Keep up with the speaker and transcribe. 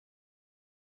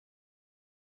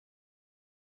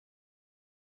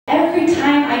every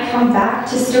time I come back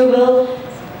to Stouffville,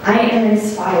 I am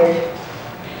inspired.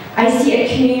 I see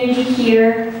a community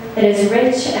here that is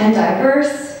rich and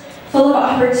diverse, full of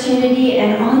opportunity,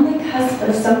 and on the cusp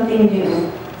of something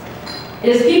new.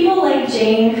 It is people like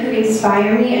Jane who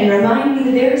inspire me and remind me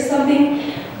that there is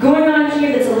something going on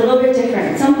here that's a little bit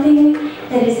different, something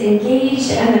that is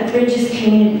engaged and that bridges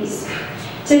communities.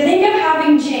 To think of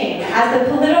having Jane as the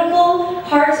political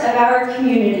heart of our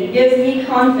community gives me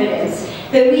confidence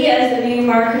that we as the new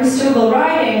Markham-Stouffville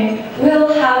riding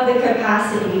will have the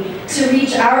capacity to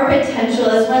reach our potential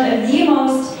as one of the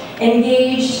most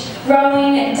engaged,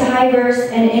 growing, diverse,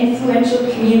 and influential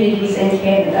communities in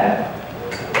Canada.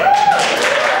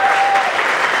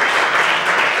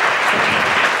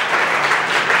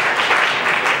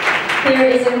 There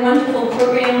is a wonderful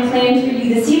program planned for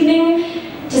you this evening.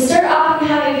 To start off, we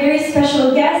have a very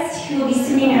special guest who will be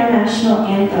singing our national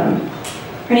anthem.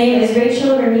 Her name is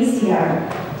Rachel Remisiar.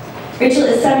 Rachel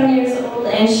is 7 years old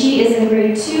and she is in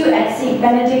grade 2 at St.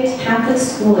 Benedict Catholic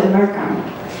School in Markham.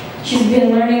 She's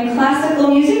been learning classical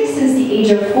music since the age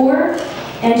of 4,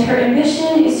 and her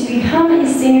ambition is to become a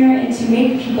singer and to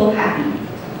make people happy.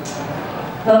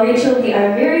 Well, Rachel, we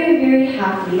are very, very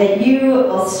happy that you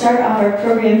will start off our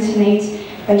program tonight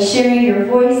by sharing your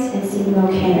voice and singing O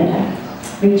Canada.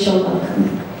 Rachel,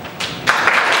 welcome.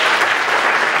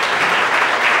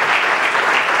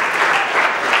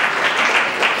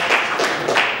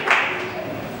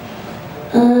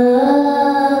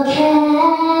 Oh,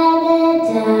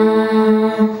 Canada,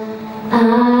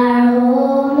 our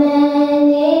home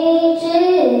and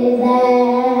ages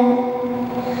there,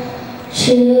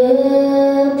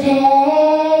 true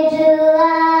page of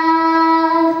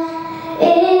love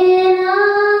in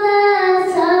all the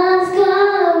sun's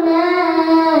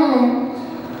command.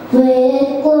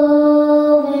 With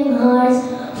glowing hearts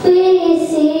we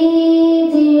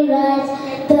see thee rise,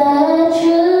 the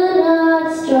true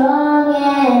north strong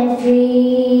and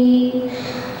free.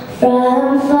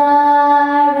 From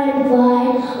far and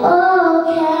wide, oh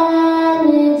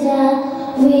Canada,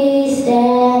 we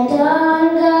stand on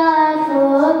guard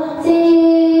for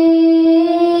thee.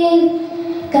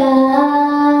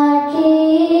 God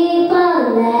keep our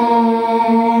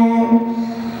land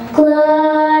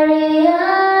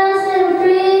glorious and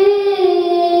free.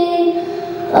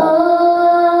 Oh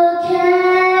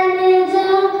Canada,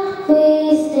 we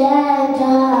stand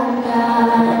on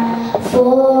guard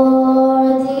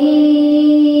for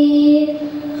thee.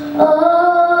 Oh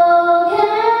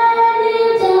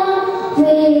Canada,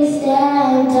 we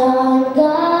stand on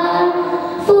guard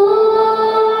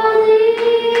for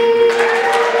thee.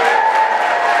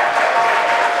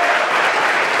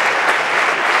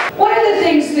 One of the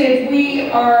things that we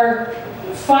are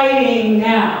fighting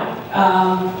now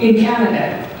in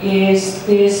Canada is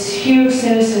this huge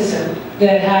cynicism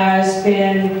that has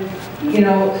been,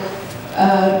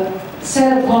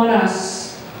 set upon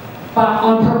us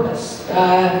on purpose.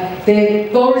 The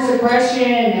voter suppression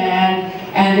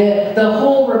and the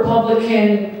whole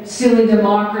Republican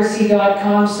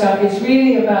SillyDemocracy.com stuff is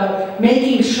really about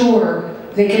making sure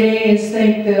the Canadians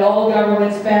think that all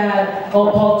government's bad,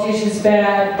 all politicians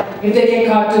bad. If they get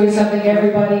caught doing something,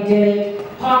 everybody did it.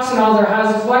 Pox in all their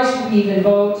houses, why should we even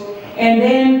vote? And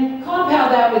then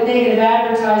compound that with negative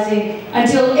advertising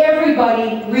until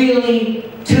everybody really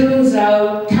tunes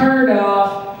out, turned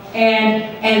off,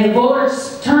 and the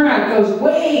voters' turnout goes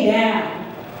way down,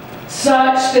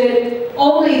 such that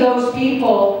only those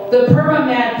people, the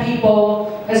perma-mad people,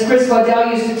 as Chris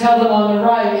Waddell used to tell them on the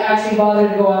right, actually bother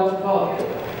to go out to vote.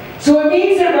 So it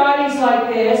means that ridings like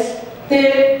this,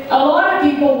 that a lot of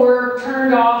people were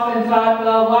turned off and thought,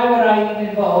 well, why would I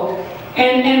even vote?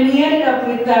 And we ended up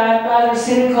with that rather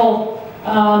cynical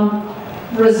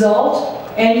result.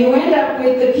 And you end up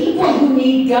with the people who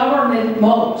need government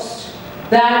most.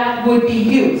 That would be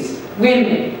youth,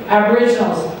 women,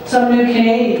 Aboriginals, some new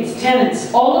Canadians,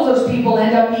 tenants. All of those people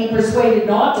end up being persuaded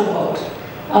not to vote.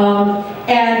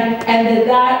 And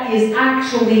that is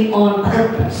actually on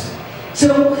purpose.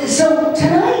 So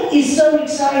tonight is so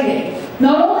exciting,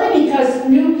 not only because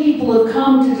new people have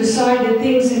come to decide that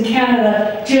things in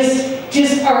Canada just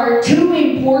are too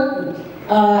important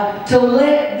to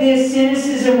let this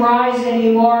cynicism rise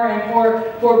anymore, and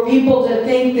for people to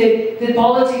think that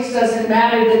politics doesn't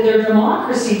matter, that their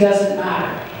democracy doesn't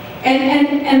matter.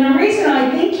 And the reason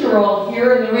I think you're all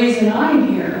here, and the reason I'm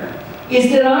here, is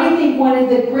that I think one of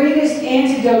the greatest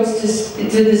antidotes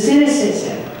to the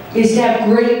cynicism is to have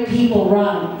great people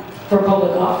run for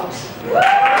public office.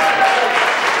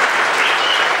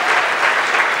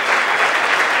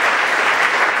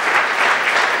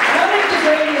 One of the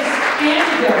greatest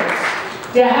antidotes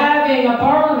to having a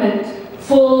parliament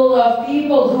full of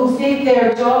people who think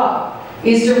their job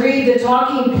is to read the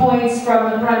talking points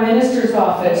from the Prime Minister's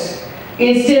office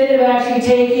instead of actually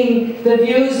taking the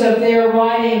views of their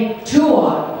riding to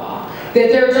Ottawa.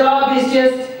 That their job is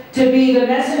just to be the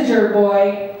messenger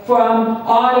boy from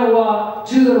Ottawa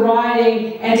to the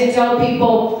riding and to tell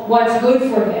people what's good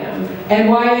for them and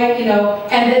why, you know,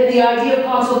 and that the idea of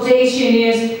consultation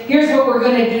is, here's what we're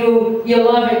going to do, you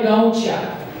love it, don't you?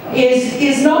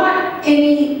 Is not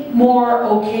any more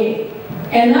okay.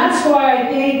 And that's why I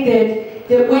think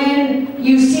that when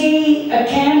you see a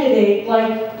candidate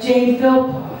like Jane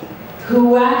Philpott,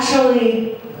 who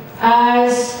actually,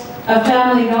 as a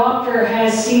family doctor,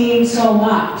 has seen so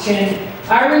much, and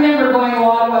I remember going to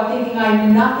Ottawa thinking I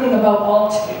knew nothing about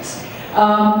politics,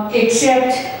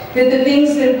 except that the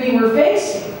things that we were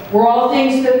facing were all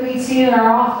things that we'd seen in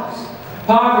our office.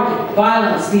 Poverty,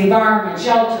 violence, the environment,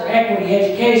 shelter, equity,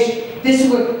 education.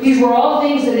 These were all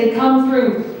things that had come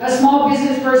through a small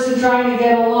business person trying to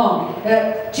get a loan.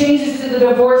 Changes to the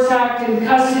Divorce Act and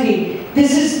custody.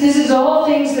 This is all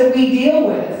things that we deal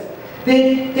with.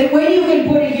 That when you can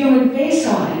put a human face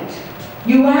on it,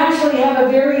 you actually have a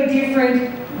very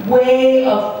different way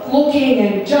of looking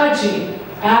and judging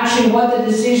actually what the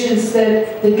decisions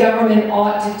that the government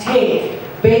ought to take,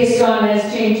 based on,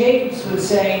 as Jane Jacobs would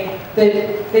say,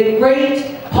 that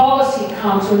great policy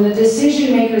comes when the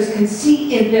decision makers can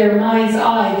see in their mind's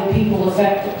eye the people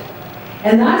affected.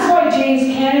 And that's why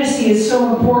Jane's candidacy is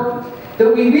so important,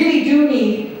 that we really do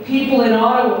need people in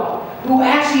Ottawa who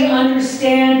actually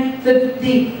understand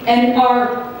and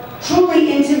are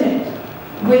truly intimate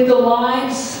with the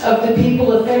lives of the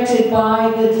people affected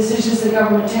by the decisions the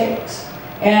government takes.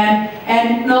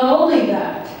 And not only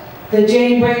that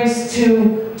Jane brings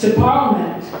to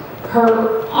Parliament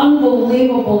her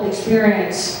unbelievable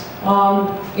experience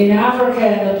in Africa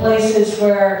and the places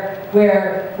where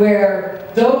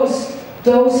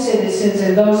those citizens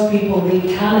and those people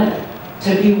need Canada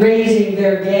to be raising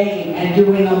their game and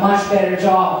doing a much better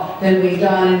job than we've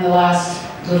done in the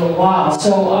last little while.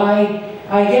 So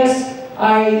I guess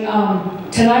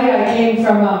tonight I came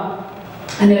from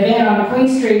an event on Queen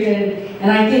Street,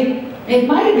 and I think it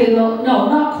might have been, no,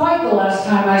 not quite the last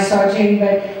time I saw Jane,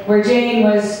 but where Jane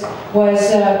was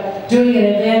doing an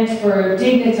event for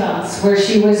Dignitas, where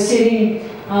she was sitting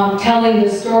telling the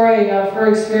story of her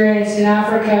experience in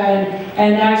Africa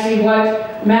and actually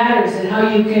what matters and how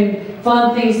you can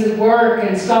fund things that work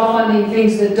and stop funding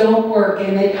things that don't work,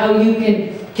 and how you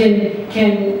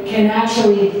can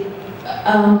actually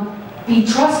be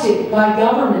trusted by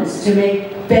governments to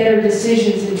make better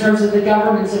decisions in terms of the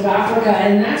governments of Africa.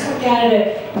 And that's what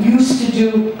Canada used to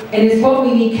do, and it's what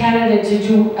we need Canada to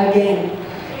do again.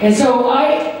 And so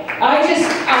I just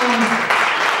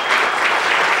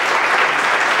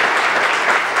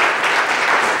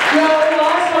you know, in the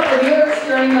last couple of years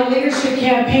during the leadership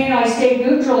campaign, I stayed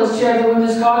neutral as chair of the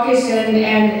Women's Caucus and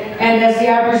as the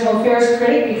Aboriginal Affairs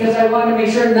critic, because I wanted to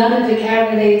make sure none of the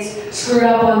candidates screwed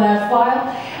up on that file.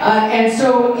 And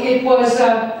so it was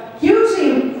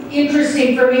hugely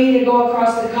interesting for me to go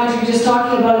across the country just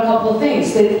talking about a couple of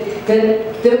things.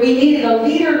 That we needed a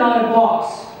leader, not a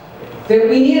boss. That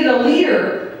we needed a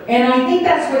leader, and I think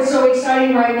that's what's so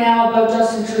exciting right now about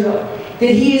Justin Trudeau. That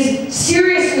he is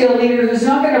seriously a leader who's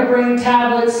not going to bring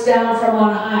tablets down from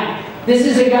on high. This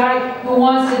is a guy who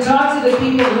wants to talk to the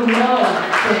people who know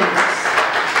things.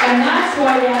 And that's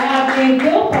why to have Jane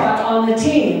Philpott on the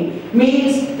team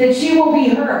means that she will be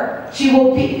heard. She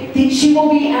will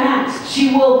be asked.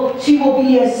 She will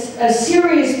be a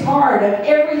serious part of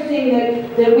everything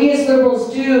that we as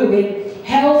Liberals do in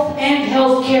health and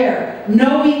health care.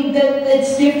 Knowing that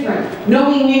it's different.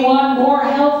 Knowing we want more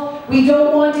health. We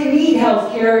don't want to need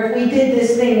health care if we did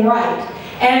this thing right.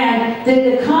 And that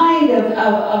the kind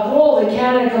of role that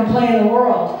Canada can play in the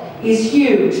world is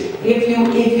huge if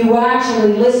you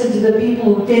actually listen to the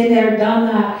people who've been there, done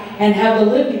that, and have the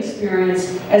lived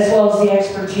experience as well as the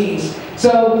expertise.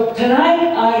 So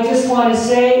tonight, I just want to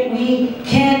say we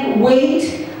can't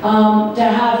wait to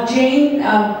have Jane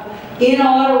in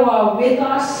Ottawa with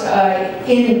us as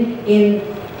an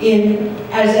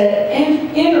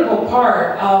integral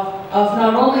part of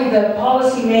not only the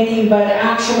policy making, but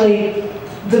actually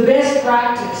the best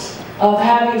practice of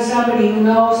having somebody who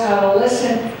knows how to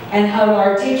listen and how to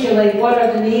articulate what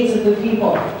are the needs of the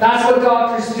people. That's what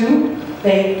doctors do.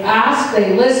 They ask,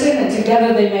 they listen, and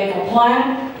together they make a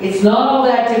plan. It's not all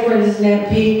that different as an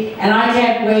MP, and I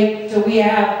can't wait till we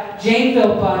have Jane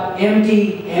Philpott,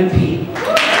 MD, MP.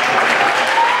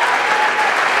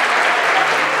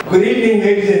 Good evening,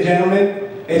 ladies and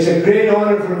gentlemen. It's a great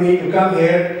honor for me to come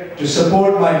here to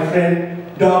support my friend,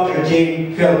 Dr.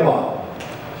 Jane Philpott.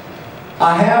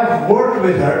 I have worked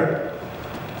with her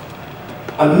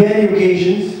on many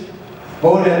occasions,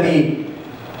 both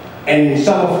in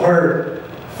some of her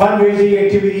fundraising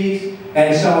activities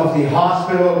and some of the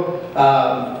hospital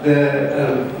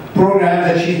programs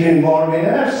that she's been involved in,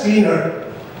 and I've seen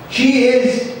her. She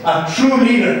is a true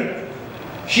leader.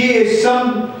 She is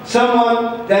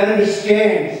someone that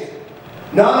understands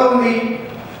not only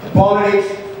politics,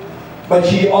 but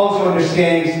she also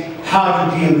understands how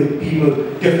to deal with people,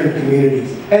 different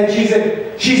communities. And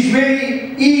she's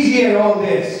very easy at all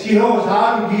this. She knows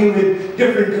how to deal with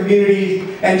different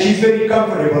communities, and she's very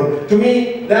comfortable. To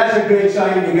me, that's a great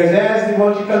sign, because as the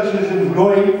multiculturalism is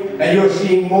growing, and you're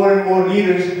seeing more and more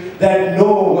leaders that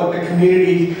know what the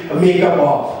communities make up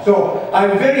of. So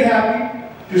I'm very happy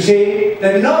to say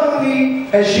that not only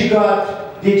has she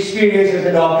got the experience as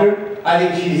a doctor, I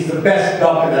think she's the best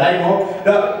doctor that I know.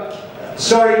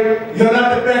 Sorry, you're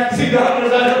not the practicing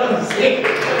doctors, I don't want to say.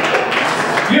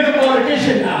 You're the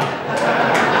politician now.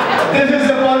 This is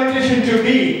a politician to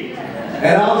be.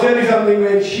 And I'll tell you something,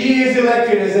 when she is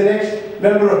elected as the next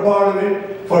member of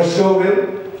parliament for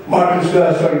Stouffville,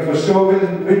 for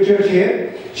Stouffville, Whitchurch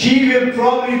here, she will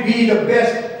probably be the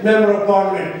best member of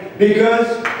parliament,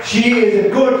 because she is a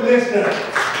good listener.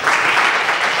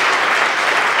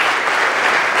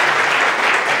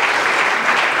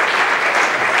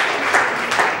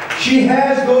 She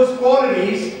has those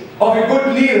qualities of a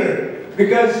good leader,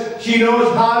 because she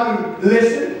knows how to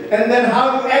listen and then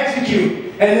how to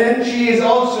execute. And then she is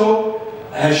also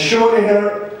has shown in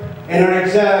her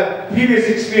previous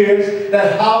experience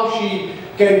that how she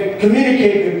can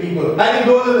communicate with people. I think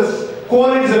those are the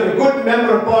qualities of a good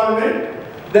member of parliament,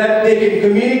 that they can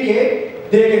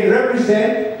communicate, they can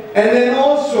represent, and then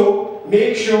also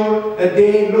make sure that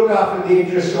they look after the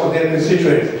interests of their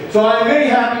constituents. So I'm very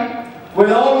happy with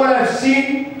all what I've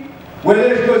seen,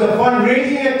 whether it was a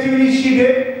fundraising activity she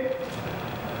did,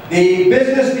 the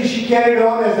business that she carried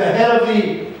on as the head of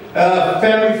the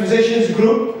family physicians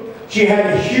group. She had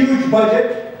a huge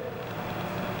budget.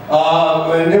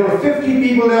 And there were 50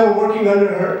 people that were working under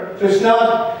her. So it's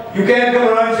not, you can't come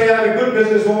around and say, I'm a good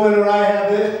businesswoman or I have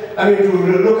this. I mean,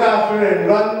 to look after and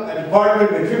run a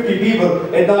department with 50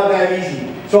 people, it's not that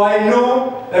easy. So I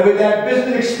know that with that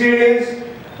business experience,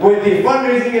 with the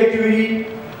fundraising activity,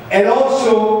 and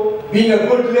also being a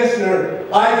good listener,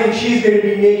 I think she's going to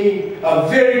be making a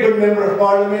very good member of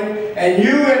parliament. And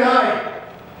you and I,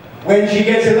 when she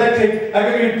gets elected, are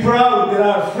going to be proud that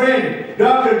our friend,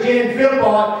 Dr. Jane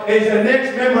Philpott, is the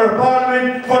next member of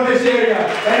parliament for this area,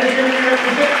 and is going to be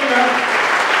representing us.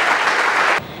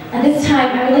 At this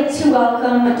time, I would like to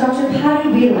welcome Dr. Patty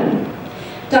Whelan.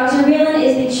 Dr. Whelan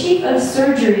is the Chief of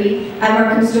Surgery at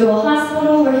Markham Stouffville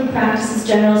Hospital, where he practices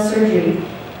general surgery.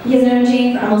 He has known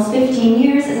Jane for almost 15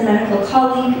 years as a medical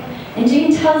colleague, and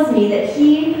Jane tells me that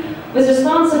he was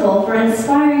responsible for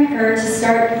inspiring her to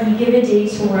start the Give a Day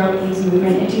to World AIDS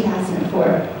movement in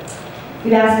 2004.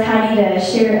 We've asked Patty to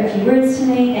share a few words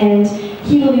tonight, and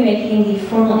he will be making the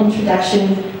formal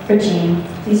introduction for Jane.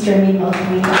 Please join me in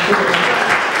welcoming Dr. Whelan.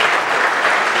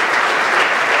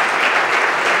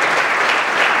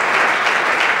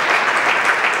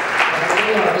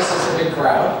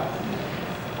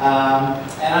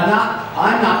 And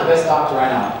I'm not the best doctor I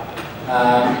know.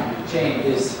 Jane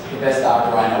is the best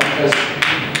doctor I know, because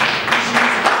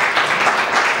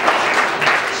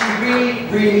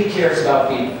she really cares about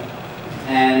people.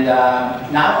 And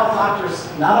not all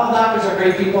doctors are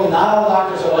great people. Not all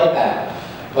doctors are like that.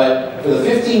 But for the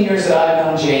 15 years that I've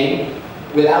known Jane,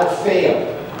 without fail,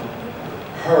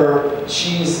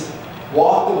 she's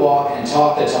walked the walk and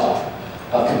talked the talk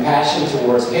of compassion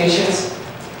towards patients,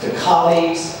 to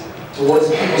colleagues, towards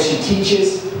the people she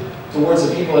teaches, towards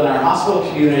the people in our hospital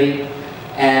community.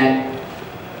 And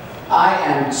I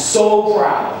am so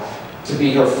proud to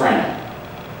be her friend.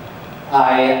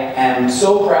 I am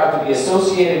so proud to be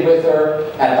associated with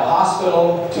her at the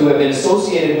hospital, to have been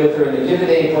associated with her in the Give a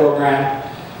Day program,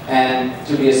 and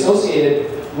to be associated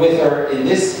with her in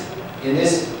this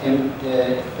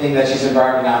thing that she's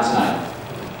embarking on tonight.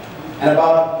 And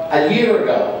about a year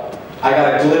ago, I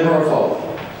got a glimmer of hope.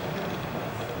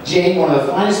 Jane, one of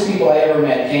the finest people I ever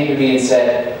met, came to me and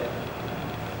said,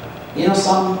 you know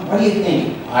something, what do you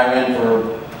think? I ran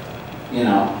for,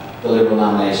 the Liberal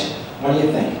nomination. What do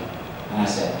you think? And I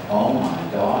said, oh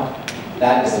my God,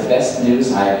 that is the best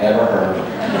news I have ever heard.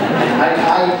 And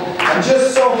I'm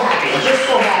just so happy, I'm just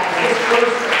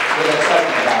first with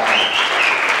excitement about that.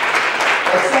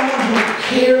 That someone who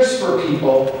cares for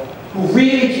people, who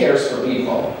really cares for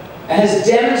people, and has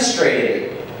demonstrated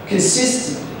it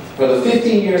consistently for the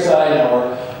 15 years that I know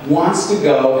her, wants to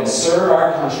go and serve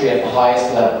our country at the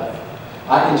highest level. I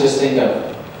I can just think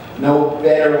of no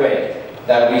better way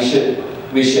that we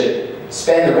should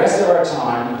spend the rest of our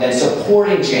time than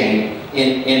supporting Jane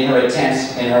in her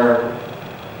attempts, in her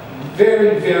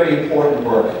very, very important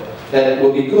work that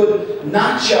will be good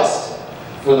not just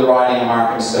for the riding of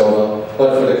Markham-Stouffville,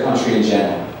 but for the country in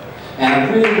general. And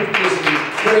it really gives me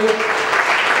great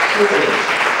privilege.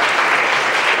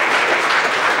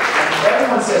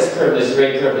 Everyone says privilege,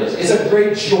 great privilege. It's a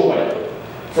great joy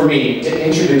for me to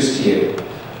introduce to you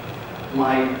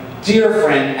my dear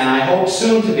friend, and I hope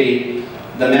soon to be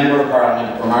the Member of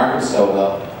Parliament for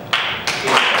Markham-Stouffville.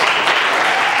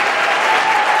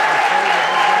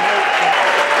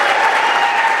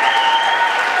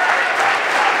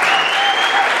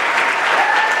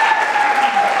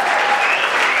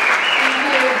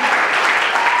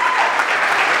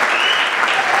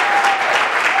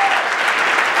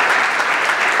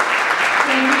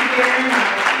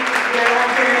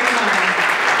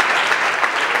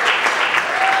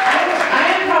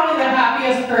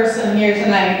 Person here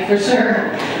tonight, for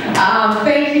sure.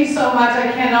 Thank you so much.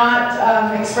 I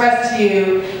cannot express to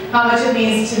you how much it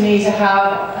means to me to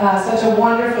have such a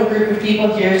wonderful group of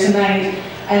people here tonight.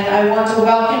 And I want to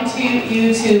welcome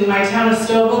you to my town of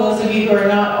Stouffville, those of you who are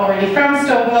not already from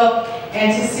Stouffville,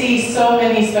 and to see so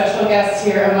many special guests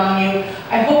here among you.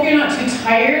 I hope you're not too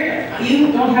tired.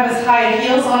 You don't have as high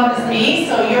heels on as me,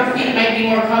 so your feet might be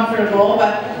more comfortable.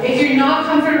 But if you're not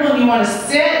comfortable and you want to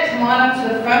sit, come on up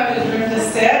to the front. There's room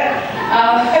to sit.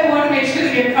 I want to make sure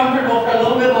that you're comfortable for a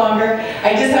little bit longer.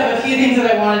 I just have a few things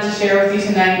that I wanted to share with you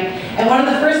tonight. And one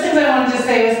of the first things I wanted to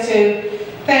say was to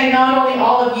thank not only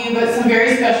all of you, but some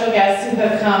very special guests who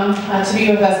have come to be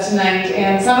with us tonight.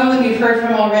 And some of them you've heard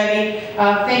from already.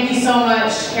 Thank you so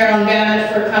much, Carolyn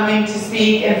Bennett, for coming to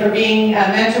speak and for being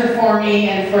a mentor for me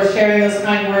and for sharing those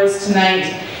kind words tonight.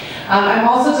 I'm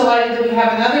also delighted that we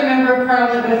have another Member of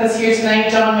Parliament with us here tonight,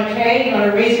 John McKay. You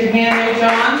want to raise your hand there,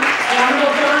 John? The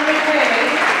Honourable John McKay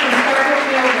from Scarborough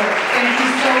Gilbert. Thank you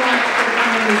so much for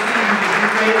coming this evening. We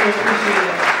greatly appreciate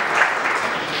it.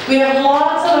 We have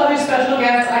lots of other special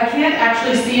guests. I can't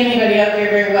actually see anybody out there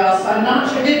very well, so I'm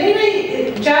not sure. Did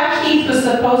anybody, Jack Heath was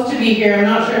supposed to be here. I'm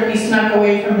not sure if he snuck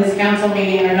away from his council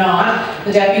meeting or not.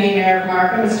 The Deputy Mayor of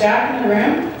Markham. Is Jack in the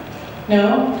room?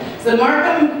 No? So the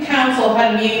Markham Council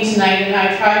had a meeting tonight, and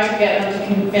I tried to get them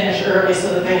to finish early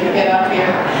so that they could get up here.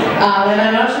 And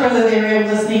I'm not sure whether they were able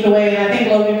to sneak away, and I think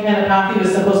Logan Kennepathi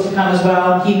was supposed to come as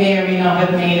well. He may or may not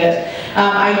have made it.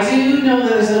 I do know that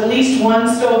there's at least one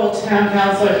Stouffville Town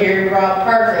Councillor here, Rob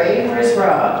Pargrave. Where's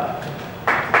Rob?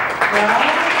 Rob?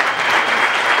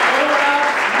 Oh, Rob.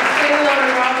 Let's say hello to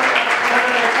Rob, one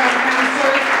of our town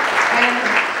councillors. And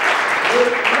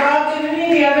Rob, did any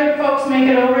of the other folks make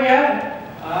it over yet?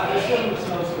 There's still a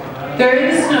snowstorm, right? There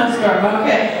is a snowstorm,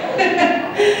 okay.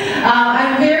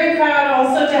 I'm very proud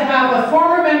also to have a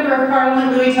former Member of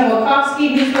Parliament, Louis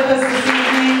Tebelkowski, who's with us this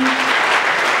evening.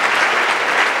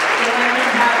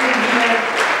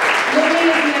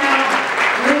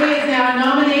 Louis is now a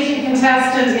nomination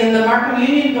contestant in the Markham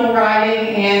Unionville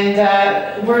riding,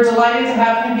 and we're delighted to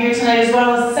have him here tonight, as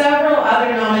well as several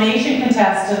other nomination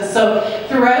contestants. So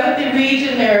throughout the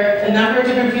region, there are a number of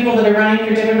different people that are running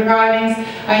for different ridings.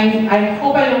 I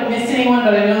hope I don't miss anyone,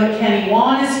 but I know that Kenny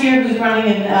Wan is here, who's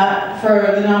running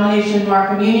for the nomination in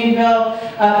Markham Unionville.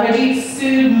 Pradeep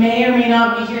Sood may or may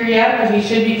not be here yet, but he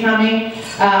should be coming.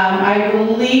 I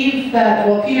believe that,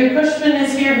 well, Peter Cushman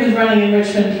is here, who's running in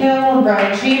Richmond Hill, and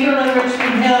Brian Chamberlain,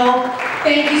 Richmond Hill.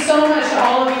 Thank you so much to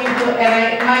all of you,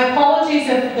 and my apologies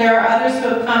if there are others who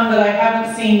have come that I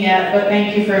haven't seen yet, but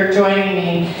thank you for joining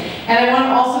me. And I want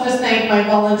to also just thank my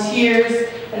volunteers,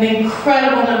 an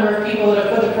incredible number of people that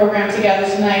have put the program together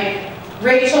tonight.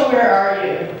 Rachel, where are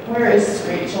you? Where is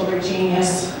Rachel, her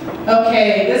genius?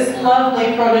 Okay, this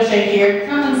lovely protege here.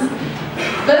 Come and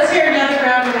let's hear another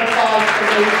round of applause for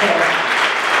Rachel.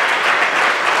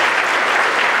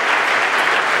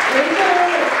 Rachel,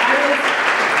 I was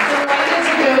delighted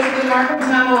to go to the Markham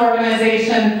Town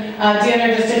Organization dinner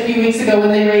just a few weeks ago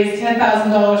when they raised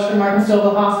 $10,000 for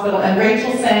Markham-Stouffville Hospital, and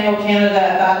Rachel sang O Canada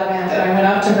at that event, and I went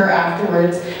up to her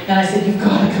afterwards and I said, "You've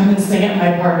got to come and sing at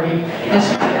my party." And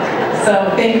she did.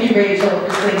 So thank you, Rachel, for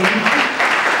singing.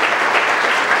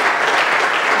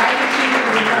 I think she could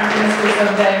be Prime Minister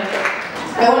someday.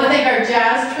 I want to thank our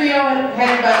jazz trio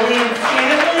headed by Liam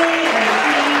Stanley and the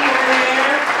team over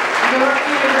there, York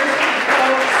University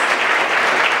folks.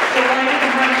 Delighted to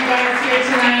have you guys here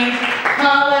tonight.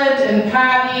 Khaled and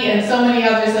Patty and so many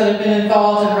others that have been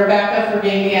involved, and Rebecca for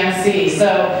being the MC.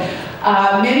 So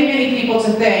many, many people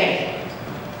to thank.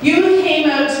 You came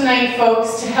out tonight,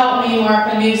 folks, to help me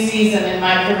mark a new season in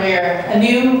my career, a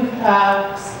new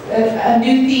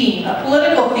theme, a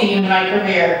political theme in my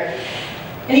career.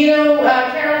 And you know,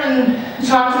 Carolyn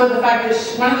talked about the fact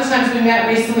that one of the times we met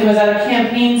recently was at a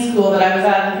campaign school that I was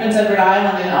at in Prince Edward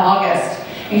Island in August.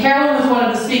 And Carolyn was one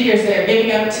of the speakers there,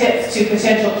 giving out tips to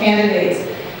potential candidates.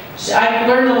 I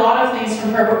learned a lot of things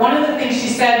from her, but one of the things she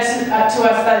said to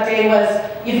us that day was,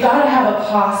 "You've got to have a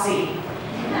posse."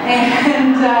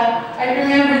 And I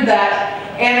remembered that.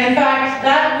 And in fact,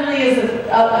 that really is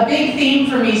a big theme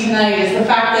for me tonight, is the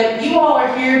fact that you all are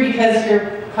here because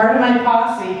you're part of my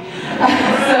posse.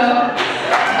 So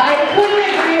I couldn't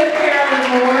agree with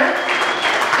Carolyn more.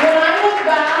 When I look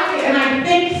back and I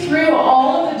think through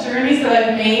all of the journeys that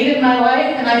I've made in my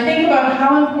life, and I think about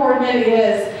how important it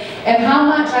is and how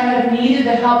much I have needed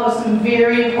the help of some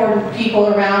very important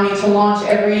people around me to launch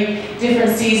every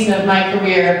different season of my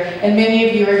career, and many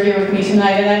of you are here with me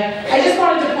tonight, and I just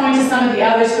wanted to point to some of the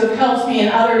others who have helped me in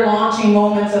other launching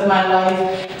moments of my life.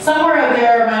 Somewhere out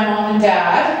there are my mom and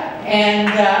dad, and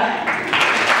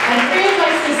three of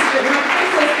my sisters are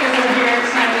here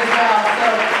tonight as well, so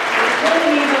it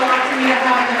really means a lot to me to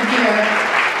have them here.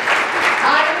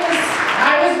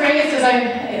 I was raised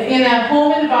in a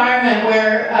home environment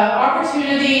where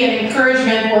opportunity and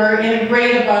encouragement were in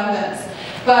great abundance.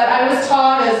 But I was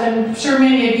taught, as I'm sure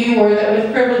many of you were, that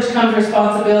with privilege comes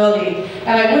responsibility.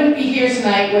 And I wouldn't be here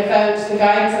tonight without the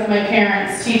guidance of my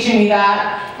parents teaching me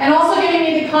that, and also giving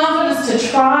me the confidence to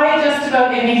try just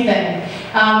about anything.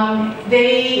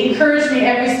 They encouraged me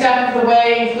every step of the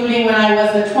way, including when I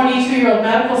was a 22-year-old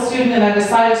medical student and I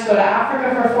decided to go to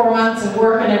Africa for 4 months and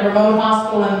work in a remote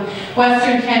hospital in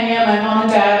Western Kenya. My mom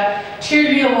and dad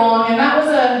cheered me along, and that was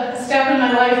a step in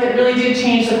my life that really did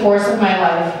change the course of my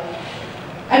life.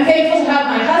 I'm thankful to have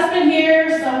my husband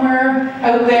here, somewhere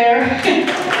out there.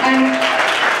 and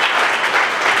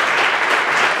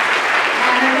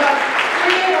I've got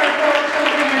 3 of our 4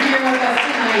 children are here with us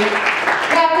tonight.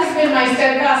 Pat has been my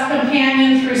steadfast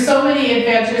companion through so many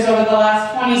adventures over the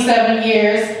last 27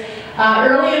 years.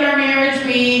 Early in our marriage,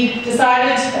 we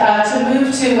decided to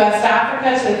move to West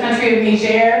Africa, to the country of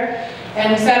Niger.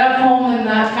 And we set up home in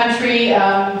that country,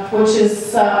 which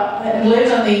is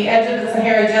lived on the edge of the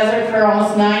Sahara Desert for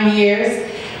almost 9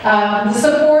 years. The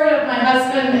support of my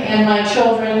husband and my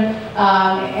children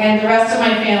and the rest of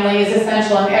my family is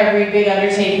essential in every big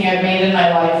undertaking I've made in my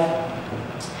life.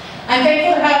 I'm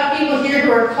thankful to have people here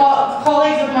who are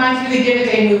colleagues of mine through the Give a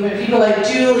Day movement, people like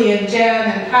Julie and Jen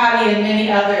and Patty and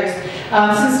many others.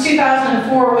 Since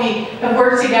 2004, we have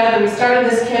worked together. We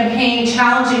started this campaign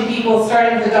challenging people,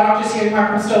 starting with the doctors here at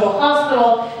Markham Stouffville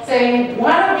Hospital, saying,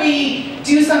 why don't we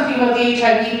do something about the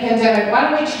HIV pandemic? Why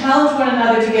don't we challenge one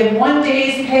another to give 1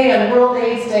 day's pay on World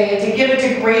AIDS Day and to give it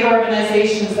to great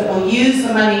organizations that will use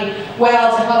the money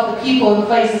well to help the people in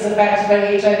places affected by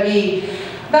HIV.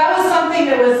 That was something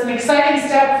that was an exciting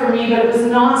step for me, but it was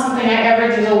not something I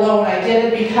ever did alone. I did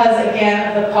it because,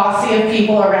 again, of the posse of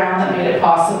people around that made it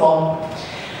possible.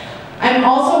 I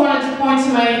also wanted to point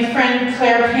to my friend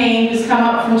Claire Payne, who's come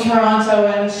up from Toronto,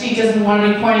 and she doesn't want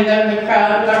to be pointed out in the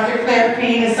crowd. Dr. Claire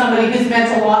Payne is somebody who's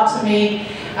meant a lot to me.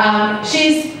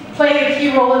 She's played a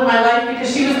key role in my life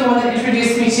because she was the one that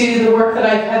introduced me to the work that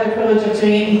I've had the privilege of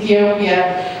doing in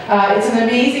Ethiopia. It's an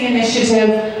amazing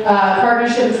initiative,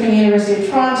 partnership between the University of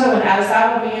Toronto and Addis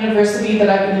Ababa University that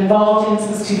I've been involved in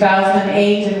since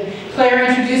 2008. And Claire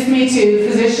introduced me to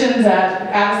physicians at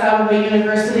Addis Ababa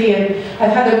University, and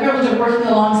I've had the privilege of working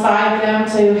alongside them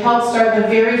to help start the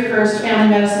very first family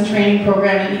medicine training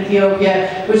program in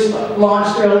Ethiopia, which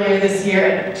launched earlier this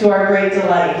year to our great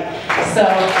delight. So,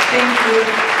 thank you.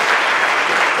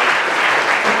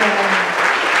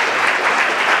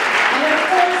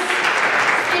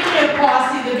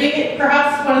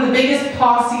 Perhaps one of the biggest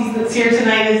posses that's here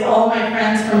tonight is all my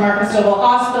friends from Markham Stouffville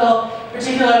Hospital,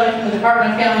 particularly from the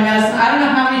Department of Family Medicine. I don't know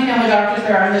how many family doctors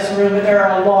there are in this room, but there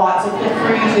are a lot, so feel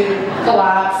free to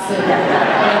collapse and whatever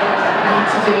you need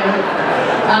to do,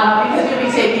 because you'll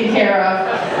be taken care of.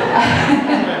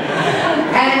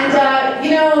 And,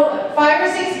 you know, 5 or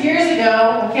 6 years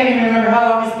ago, I can't even remember how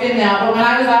long it's been now, but when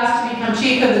I was asked to become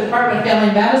chief of the Department of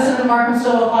Family Medicine at Markham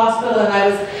Stouffville Hospital, and I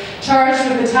was charged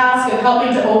with the task of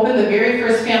helping to open the very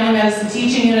first family medicine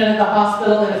teaching unit at the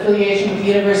hospital in affiliation with the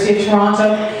University of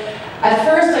Toronto. At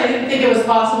first, I didn't think it was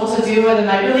possible to do it, and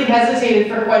I really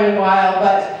hesitated for quite a while,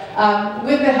 but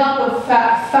With the help of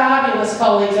fabulous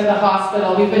colleagues at the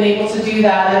hospital, we've been able to do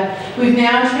that. And we've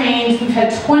now trained, we've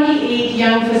had 28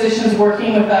 young physicians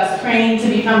working with us, trained to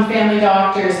become family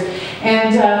doctors.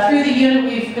 And through the unit,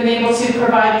 we've been able to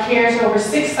provide care to over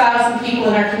 6,000 people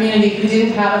in our community who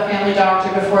didn't have a family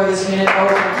doctor before this unit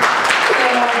opened.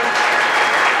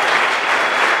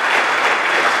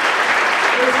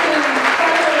 So, it's been an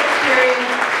incredible experience,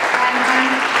 and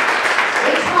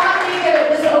it taught me that it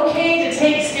was okay to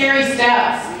take scary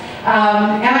steps.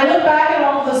 And I look back at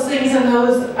all of those things and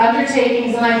those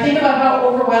undertakings, and I think about how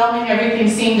overwhelming everything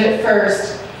seemed at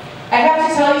first. I have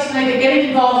to tell you tonight that getting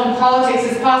involved in politics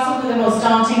is possibly the most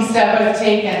daunting step I've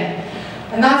taken.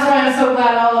 And that's why I'm so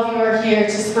glad all of you are here to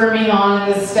spur me on in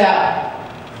this step.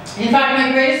 In fact,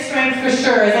 my greatest strength for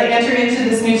sure as I enter into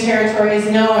this new territory is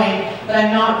knowing that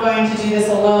I'm not going to do this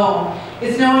alone.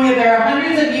 It's knowing that there are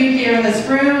hundreds of you here in this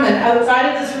room, and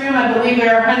outside of this room I believe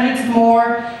there are hundreds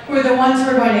more who are the ones who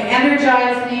are going to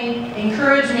energize me,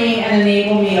 encourage me, and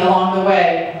enable me along the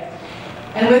way.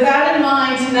 And with that in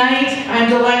mind, tonight I'm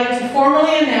delighted to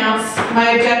formally announce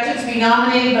my objective to be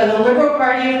nominated by the Liberal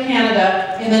Party of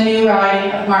Canada in the new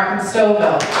riding of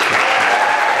Markham-Stouffville.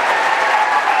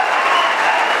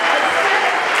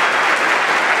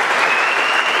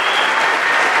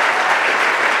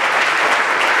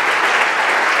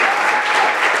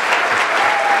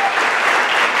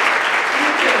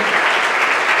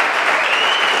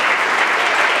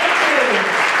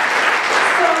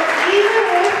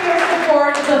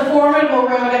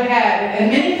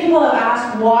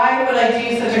 Why would I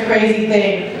do such a crazy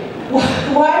thing?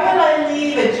 Why would I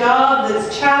leave a job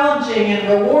that's challenging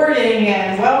and rewarding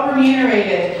and well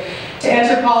remunerated to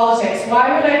enter politics?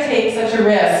 Why would I take such a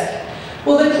risk?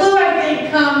 Well, the clue I think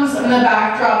comes in the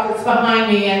backdrop that's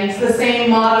behind me, and it's the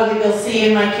same motto that you'll see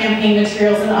in my campaign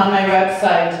materials and on my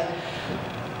website.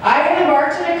 I have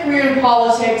embarked on a career in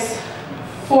politics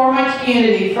for my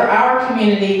community, for our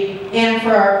community, and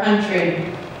for our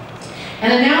country.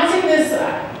 And announcing this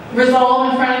resolve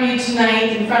in front of you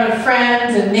tonight, in front of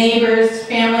friends and neighbors,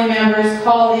 family members,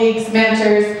 colleagues,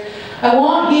 mentors, I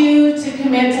want you to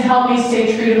commit to help me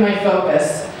stay true to my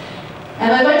focus.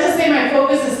 And I'd like to say my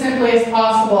focus as simply as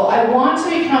possible. I want to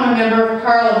become a member of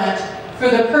Parliament for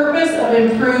the purpose of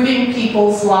improving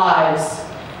people's lives.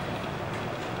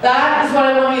 That is what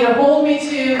I want you to hold me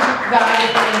to. That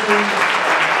is what I'm doing.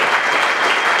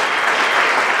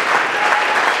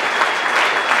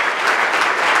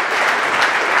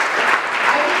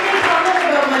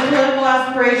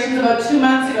 Aspirations about 2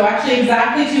 months ago, actually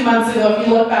exactly 2 months ago. If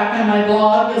you look back on my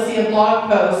blog, you'll see a blog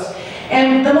post.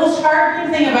 And the most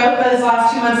heartening thing about those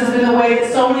last 2 months has been the way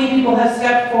that so many people have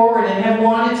stepped forward and have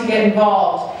wanted to get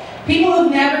involved. People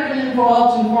who've never been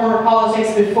involved in former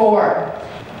politics before.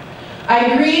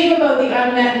 I grieve about the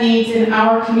unmet needs in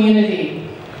our community.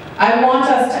 I want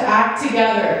us to act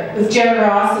together with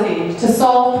generosity to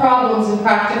solve problems in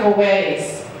practical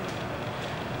ways.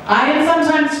 I am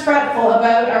sometimes fretful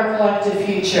about our collective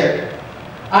future.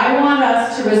 I want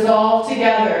us to resolve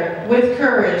together with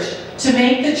courage to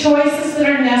make the choices that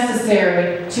are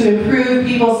necessary to improve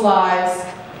people's lives.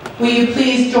 Will you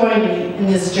please join me in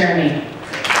this journey?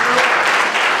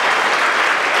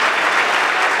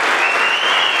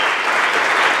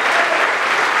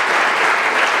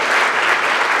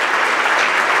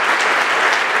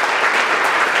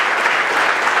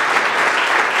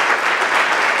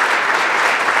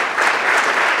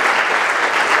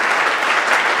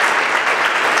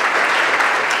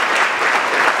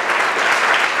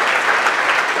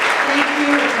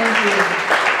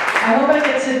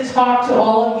 Talk to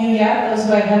all of you yet, those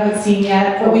who I haven't seen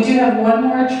yet, but we do have one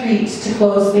more treat to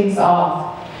close things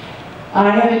off. I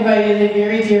have invited a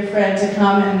very dear friend to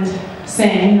come and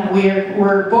sing.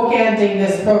 We're bookending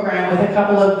this program with a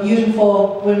couple of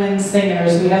beautiful women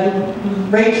singers. We had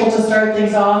Rachel to start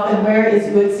things off, and where is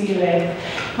Utsile?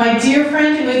 My dear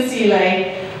friend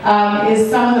Utsile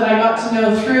is someone that I got to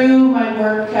know through my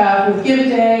work with Give a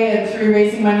Day and through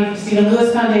raising money for Stephen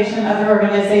Lewis Foundation and other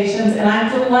organizations, and I'm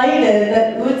delighted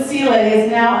that Utsile is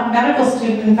now a medical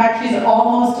student. In fact, she's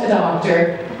almost a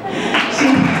doctor.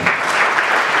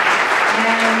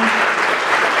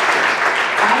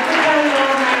 I could tell you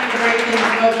all night the great things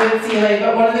about Utsile,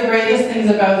 but one of the greatest things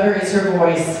about her is her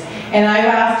voice. And I've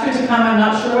asked her to come. I'm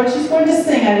not sure what she's going to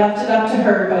sing. I left it up to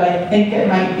her, but I think it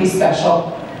might be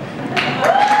special.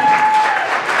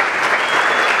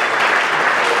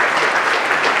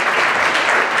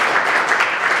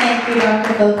 Thank you,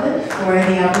 Dr. Philpott, for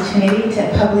the opportunity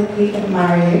to publicly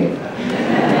admire you.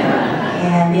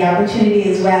 And the opportunity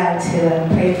as well to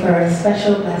pray for a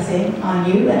special blessing on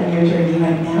you and your journey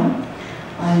right now,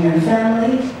 on your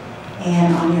family,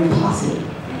 and on your posse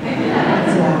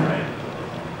as well.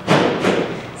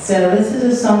 So this is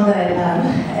a song that I love.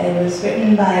 It was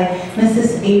written by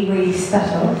Mrs. Avery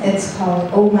Stuttle. It's called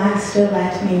 "O Master,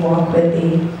 Let Me Walk With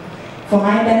Thee." For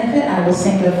my benefit, I will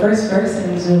sing the first verse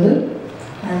in Zulu,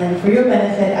 and then for your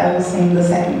benefit, I will sing the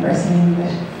second verse in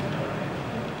English.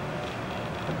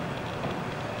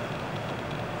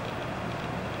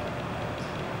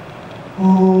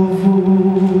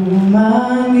 Ovumani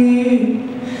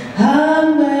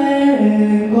hamegosi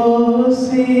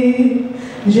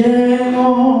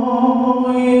jeno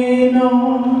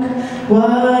inok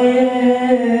wa